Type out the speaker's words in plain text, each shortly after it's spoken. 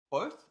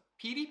Both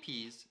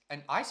PDPs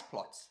and ICE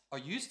plots are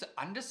used to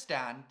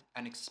understand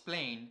and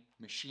explain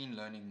machine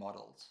learning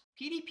models.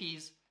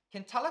 PDPs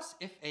can tell us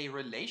if a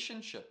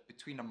relationship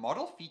between a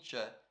model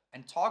feature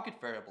and target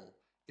variable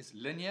is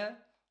linear,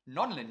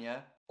 nonlinear,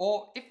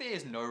 or if there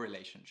is no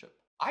relationship.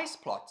 ICE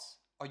plots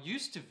are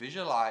used to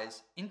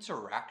visualize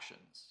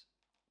interactions.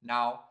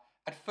 Now,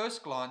 at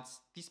first glance,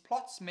 these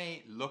plots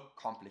may look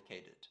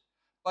complicated,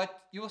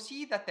 but you will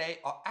see that they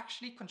are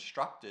actually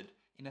constructed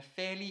in a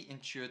fairly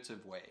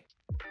intuitive way.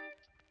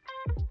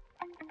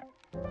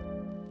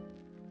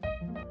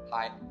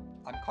 Hi,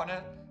 I'm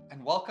Connor,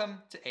 and welcome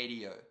to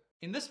ADO.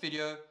 In this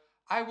video,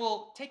 I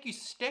will take you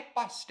step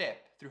by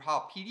step through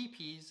how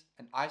PDPs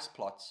and ICE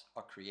plots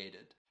are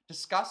created,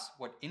 discuss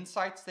what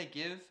insights they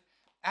give,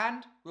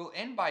 and we'll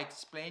end by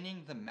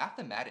explaining the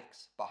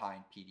mathematics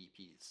behind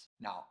PDPs.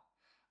 Now,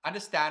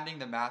 understanding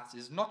the maths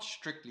is not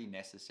strictly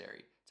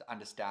necessary to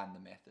understand the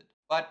method,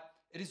 but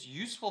it is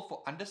useful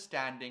for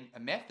understanding a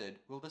method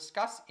we'll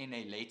discuss in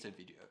a later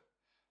video,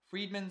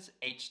 Friedman's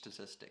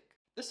H-statistic.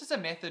 This is a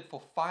method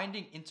for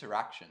finding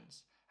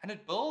interactions, and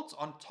it builds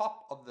on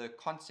top of the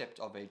concept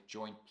of a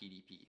joint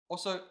PDP.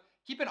 Also,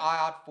 keep an eye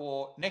out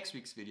for next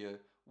week's video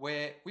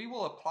where we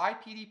will apply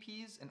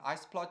PDPs and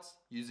ICE plots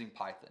using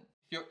Python.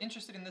 If you're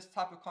interested in this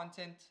type of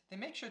content, then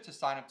make sure to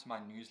sign up to my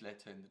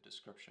newsletter in the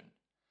description.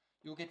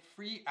 You'll get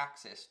free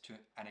access to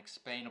an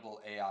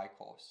explainable AI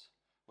course,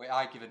 where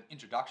I give an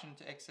introduction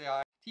to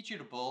XAI, teach you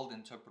to build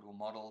interpretable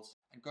models,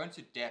 and go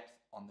into depth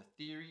on the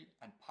theory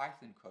and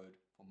Python code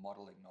for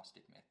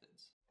model-agnostic methods.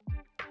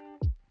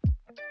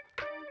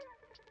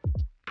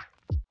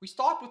 We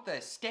start with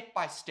a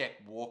step-by-step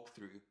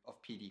walkthrough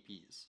of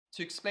PDPs.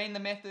 To explain the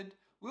method,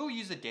 we'll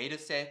use a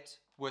dataset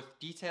with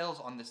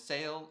details on the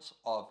sales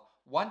of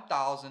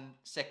 1,000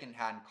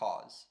 second-hand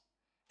cars.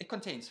 It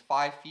contains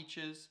 5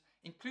 features,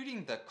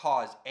 including the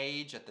car's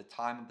age at the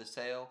time of the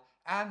sale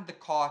and the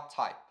car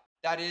type.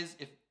 That is,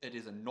 if it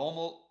is a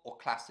normal or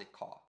classic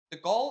car. The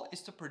goal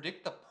is to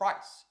predict the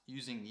price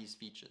using these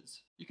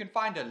features. You can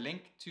find a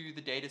link to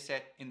the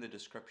dataset in the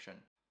description.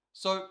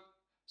 So,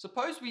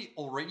 suppose we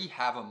already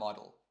have a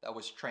model that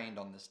was trained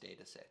on this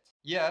dataset.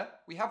 Here,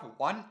 we have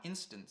one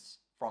instance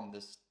from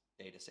this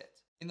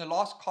dataset. In the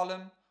last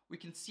column, we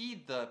can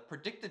see the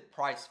predicted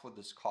price for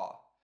this car.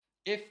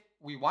 If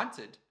we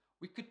wanted,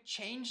 we could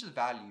change the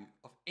value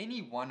of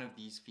any one of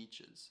these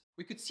features.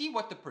 We could see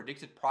what the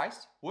predicted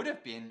price would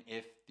have been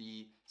if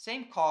the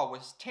same car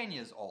was 10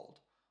 years old,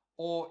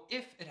 or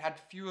if it had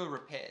fewer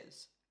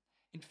repairs.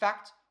 In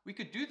fact, we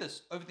could do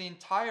this over the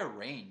entire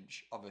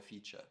range of a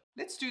feature.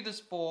 Let's do this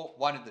for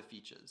one of the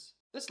features.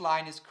 This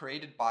line is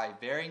created by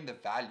varying the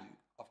value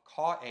of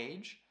car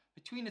age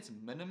between its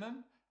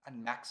minimum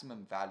and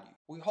maximum value.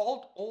 We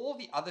hold all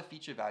the other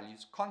feature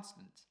values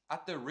constant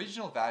at the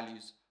original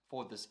values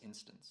for this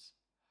instance.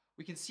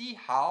 We can see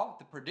how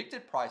the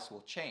predicted price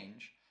will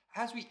change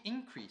as we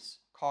increase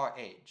car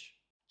age.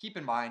 Keep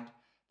in mind,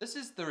 this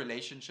is the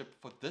relationship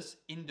for this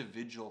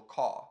individual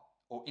car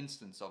or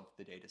instance of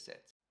the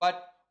dataset.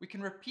 But we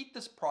can repeat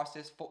this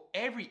process for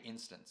every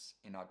instance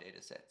in our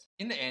dataset.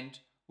 In the end,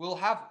 we'll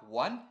have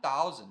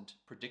 1,000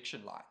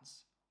 prediction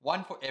lines,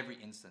 one for every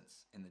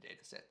instance in the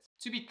dataset.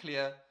 To be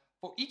clear,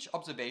 for each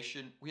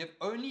observation, we have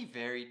only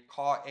varied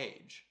car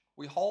age.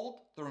 We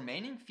hold the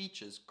remaining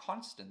features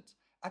constant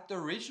at the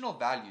original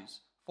values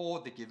for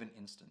the given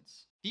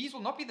instance. These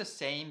will not be the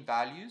same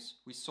values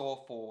we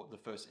saw for the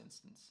first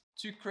instance.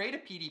 To create a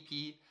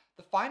PDP,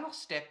 the final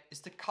step is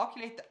to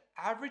calculate the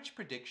average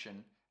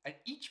prediction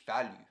at each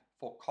value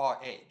for car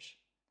age.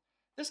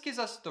 This gives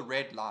us the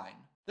red line.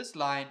 This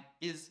line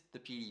is the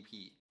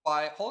PDP.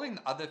 By holding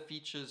the other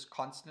features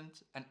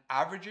constant and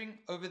averaging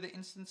over the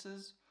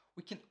instances,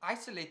 we can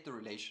isolate the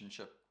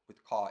relationship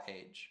with car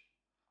age.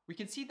 We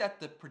can see that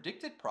the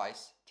predicted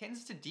price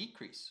tends to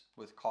decrease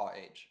with car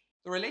age.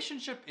 The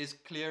relationship is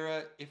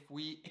clearer if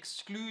we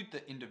exclude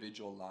the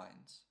individual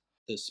lines.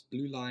 This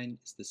blue line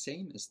is the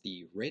same as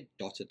the red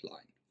dotted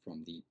line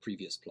from the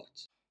previous plot.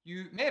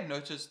 You may have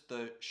noticed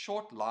the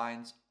short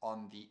lines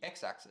on the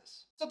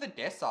x-axis. So the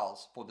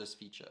deciles for this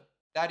feature.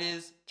 That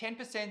is,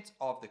 10%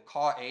 of the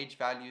car age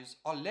values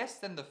are less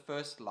than the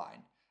first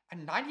line,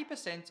 and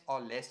 90%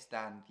 are less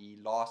than the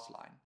last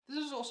line.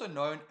 This is also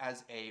known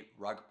as a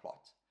rug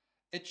plot.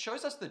 It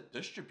shows us the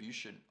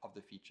distribution of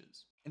the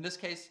features. In this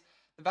case,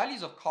 the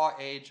values of car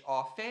age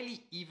are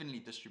fairly evenly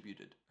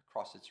distributed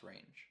across its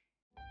range.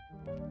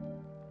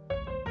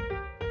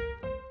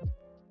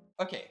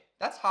 Okay,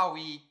 that's how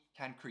we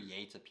can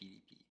create a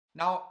PDP.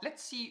 Now,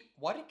 let's see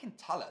what it can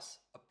tell us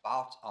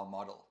about our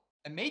model.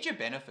 A major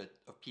benefit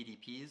of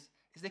PDPs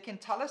is they can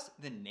tell us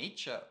the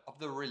nature of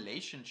the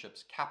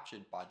relationships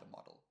captured by the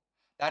model.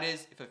 That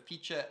is, if a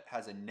feature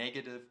has a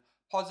negative,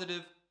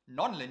 positive,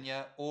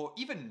 nonlinear, or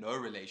even no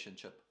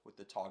relationship with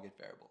the target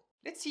variable.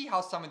 Let's see how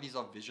some of these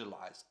are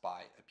visualized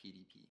by a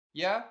PDP.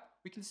 Here,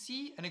 we can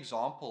see an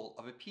example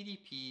of a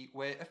PDP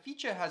where a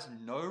feature has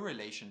no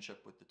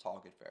relationship with the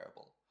target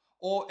variable,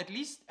 or at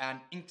least an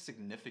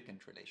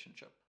insignificant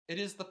relationship. It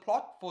is the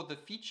plot for the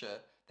feature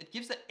that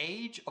gives the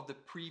age of the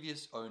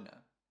previous owner.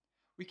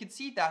 we can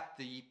see that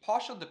the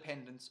partial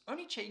dependence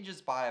only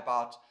changes by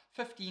about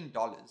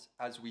 $15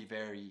 as we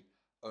vary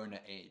owner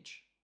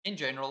age. In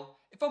general,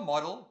 if a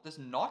model does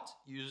not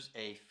use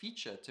a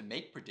feature to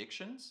make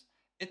predictions,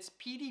 its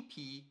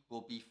PDP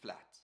will be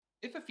flat.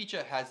 If a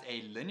feature has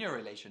a linear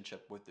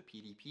relationship with the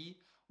PDP,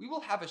 we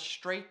will have a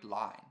straight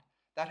line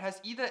that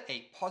has either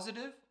a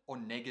positive or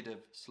negative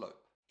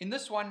slope. In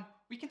this one,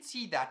 we can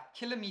see that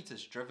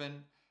kilometers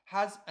driven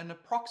has an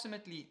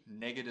approximately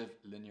negative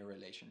linear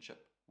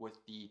relationship with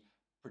the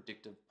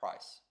predictive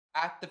price.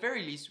 At the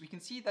very least, we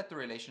can see that the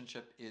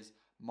relationship is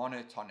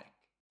monotonic.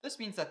 This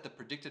means that the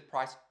predicted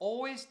price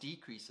always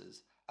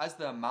decreases as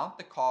the amount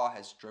the car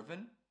has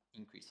driven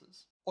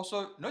increases.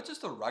 Also, notice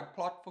the rug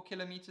plot for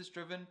kilometers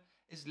driven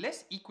is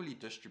less equally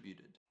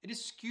distributed. It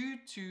is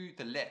skewed to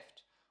the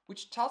left,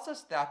 which tells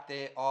us that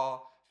there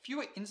are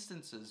fewer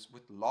instances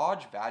with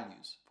large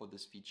values for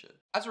this feature.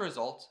 As a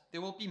result,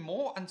 there will be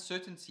more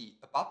uncertainty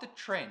about the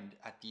trend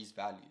at these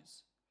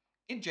values.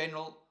 In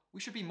general, we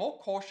should be more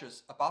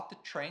cautious about the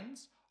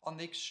trends on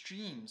the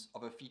extremes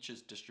of a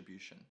feature's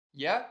distribution.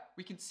 Here,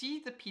 we can see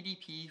the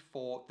PDP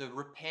for the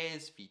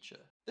repairs feature.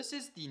 This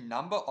is the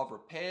number of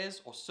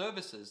repairs or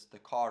services the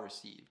car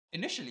received.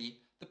 Initially,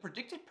 the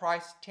predicted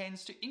price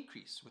tends to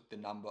increase with the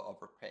number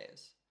of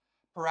repairs.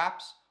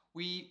 Perhaps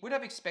we would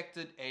have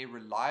expected a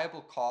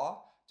reliable car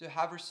to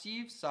have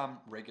received some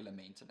regular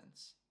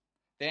maintenance.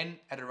 Then,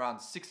 at around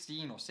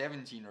 16 or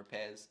 17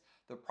 repairs,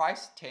 the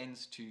price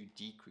tends to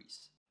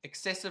decrease.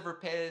 Excessive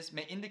repairs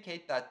may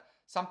indicate that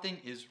something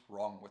is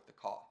wrong with the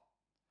car.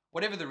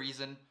 Whatever the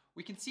reason,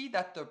 we can see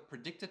that the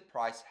predicted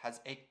price has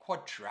a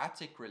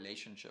quadratic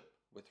relationship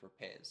with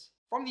repairs.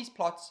 From these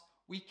plots,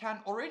 we can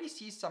already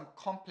see some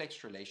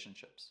complex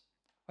relationships.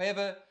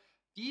 However,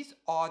 these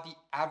are the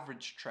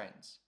average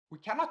trends. We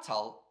cannot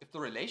tell if the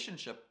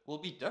relationship will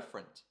be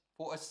different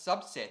for a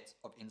subset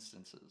of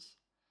instances.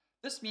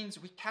 This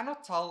means we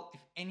cannot tell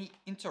if any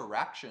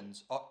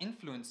interactions are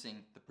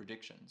influencing the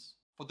predictions.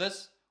 For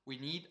this, we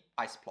need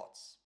ICE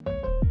plots.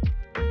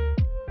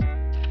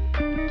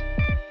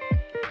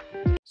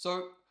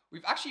 So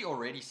we've actually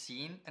already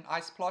seen an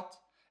ICE plot.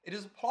 It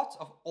is a plot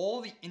of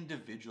all the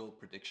individual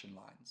prediction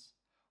lines.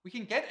 We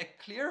can get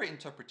a clearer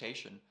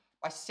interpretation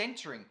by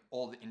centering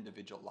all the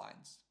individual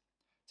lines.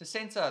 To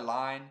center a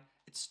line,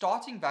 its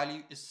starting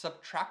value is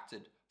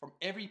subtracted from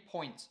every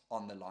point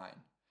on the line.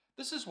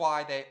 This is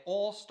why they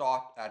all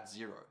start at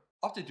 0.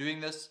 After doing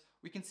this,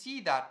 we can see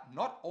that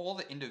not all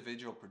the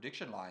individual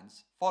prediction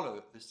lines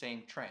follow the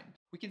same trend.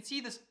 We can see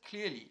this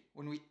clearly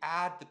when we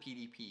add the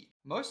PDP.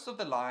 Most of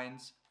the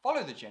lines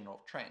follow the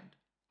general trend.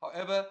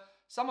 However,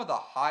 some of the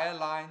higher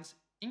lines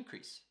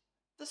increase.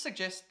 This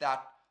suggests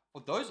that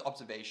for those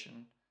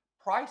observations,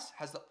 price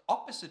has the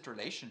opposite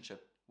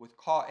relationship with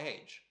car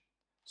age.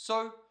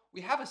 So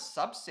we have a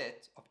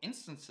subset of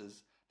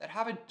instances that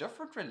have a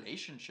different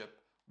relationship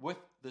with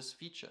this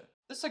feature.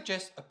 This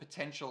suggests a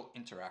potential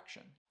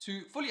interaction.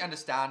 To fully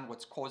understand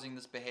what's causing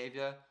this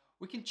behavior,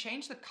 we can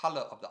change the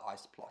color of the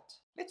ICE plot.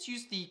 Let's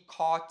use the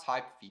car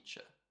type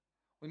feature.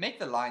 We make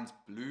the lines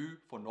blue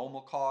for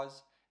normal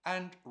cars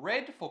and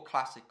red for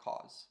classic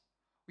cars.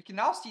 We can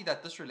now see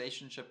that this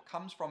relationship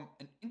comes from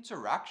an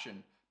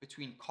interaction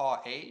between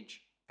car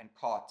age and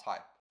car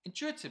type.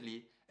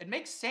 Intuitively, it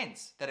makes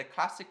sense that a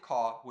classic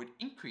car would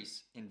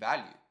increase in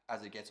value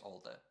as it gets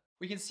older.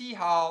 We can see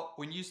how,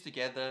 when used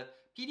together,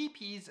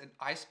 PDPs and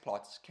ICE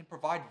plots can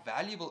provide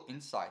valuable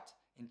insight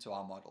into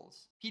our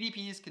models.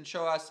 PDPs can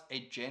show us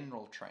a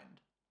general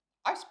trend.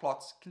 ICE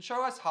plots can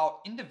show us how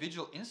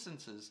individual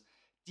instances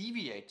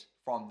deviate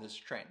from this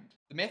trend.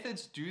 The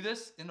methods do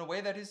this in a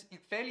way that is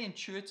fairly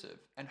intuitive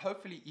and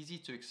hopefully easy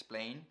to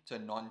explain to a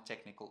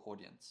non-technical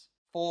audience.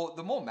 For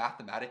the more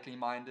mathematically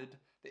minded,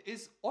 there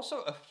is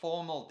also a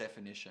formal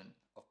definition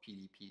of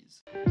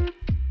PDPs.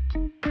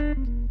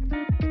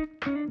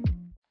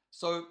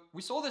 So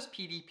we saw this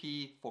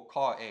PDP for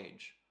car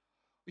age.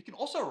 We can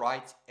also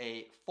write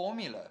a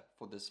formula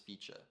for this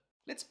feature.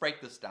 Let's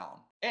break this down.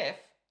 F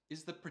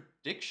is the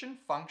prediction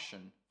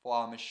function for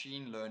our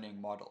machine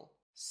learning model.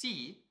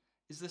 C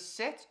is the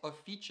set of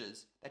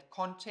features that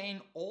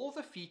contain all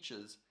the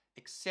features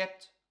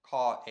except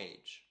car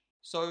age.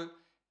 So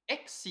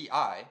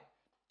XCI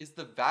is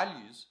the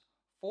values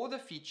for the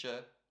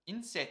feature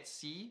in set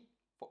C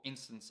for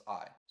instance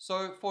I.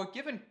 So for a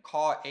given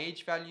car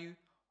age value,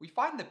 we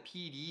find the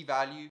PD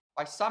value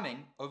by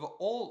summing over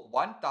all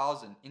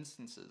 1000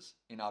 instances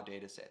in our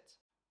dataset.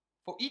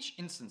 For each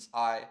instance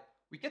I,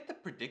 we get the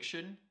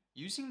prediction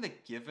using the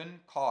given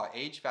car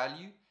age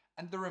value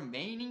and the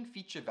remaining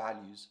feature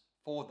values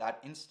for that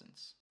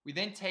instance. We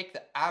then take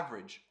the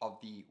average of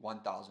the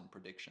 1000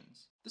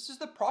 predictions. This is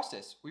the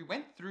process we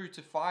went through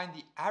to find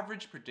the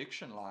average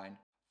prediction line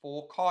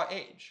for car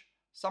age,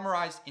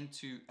 summarized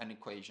into an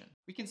equation.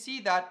 We can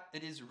see that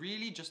it is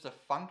really just a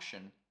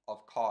function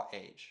of car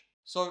age.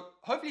 So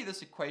hopefully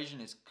this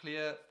equation is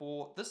clear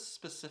for this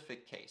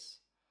specific case.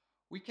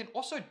 We can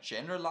also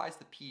generalize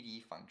the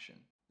PD function.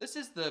 This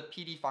is the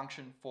PD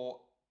function for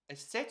a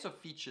set of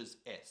features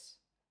S.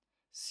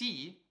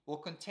 C will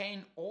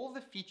contain all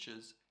the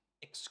features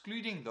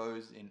excluding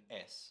those in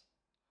S.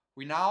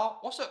 We now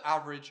also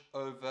average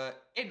over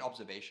n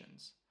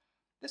observations.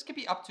 This can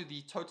be up to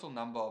the total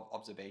number of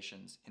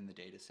observations in the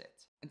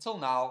dataset. Until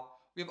now,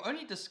 we have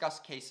only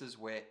discussed cases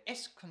where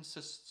S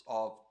consists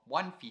of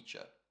one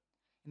feature.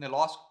 In the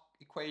last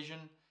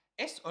equation,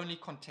 S only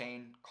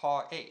contained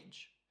car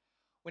age.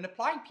 When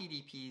applying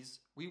PDPs,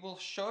 we will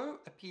show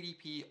a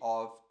PDP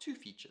of two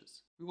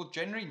features. We will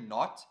generally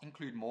not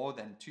include more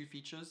than two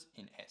features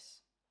in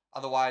S.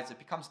 Otherwise, it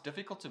becomes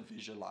difficult to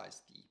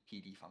visualize the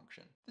PD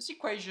function. This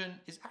equation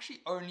is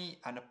actually only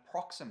an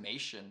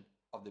approximation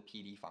of the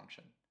PD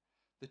function.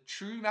 The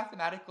true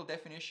mathematical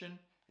definition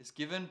is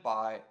given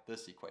by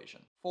this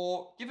equation.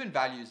 For given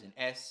values in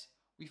S,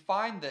 we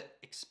find the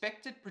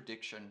expected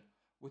prediction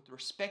with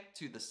respect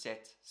to the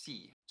set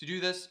C. To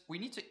do this, we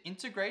need to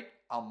integrate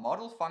our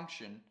model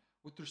function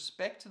with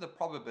respect to the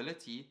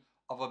probability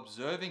of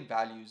observing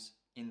values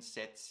in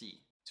set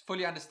C. To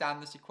fully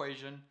understand this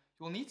equation,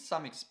 you will need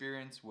some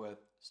experience with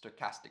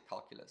stochastic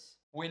calculus.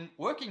 When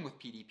working with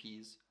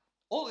PDPs,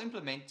 all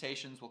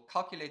implementations will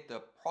calculate the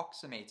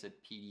approximated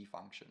PD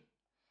function.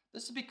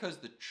 This is because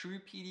the true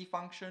PD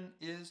function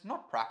is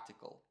not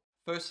practical.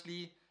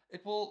 Firstly,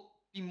 it will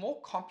be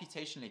more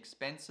computationally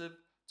expensive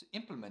to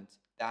implement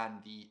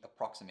than the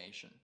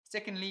approximation.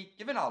 Secondly,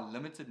 given our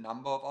limited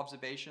number of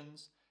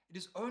observations, it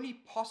is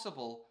only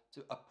possible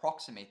to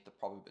approximate the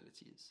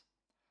probabilities.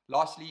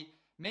 Lastly,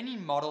 many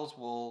models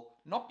will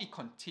not be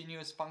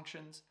continuous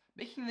functions,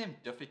 making them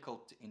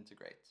difficult to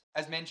integrate.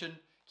 As mentioned,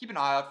 keep an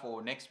eye out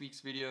for next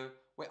week's video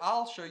where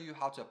I'll show you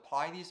how to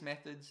apply these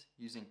methods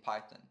using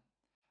Python.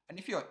 And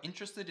if you're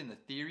interested in the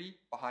theory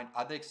behind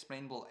other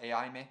explainable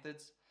AI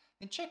methods,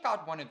 then check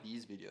out one of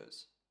these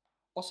videos.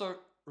 Also,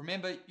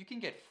 remember, you can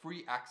get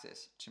free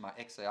access to my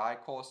XAI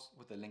course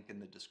with a link in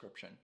the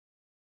description.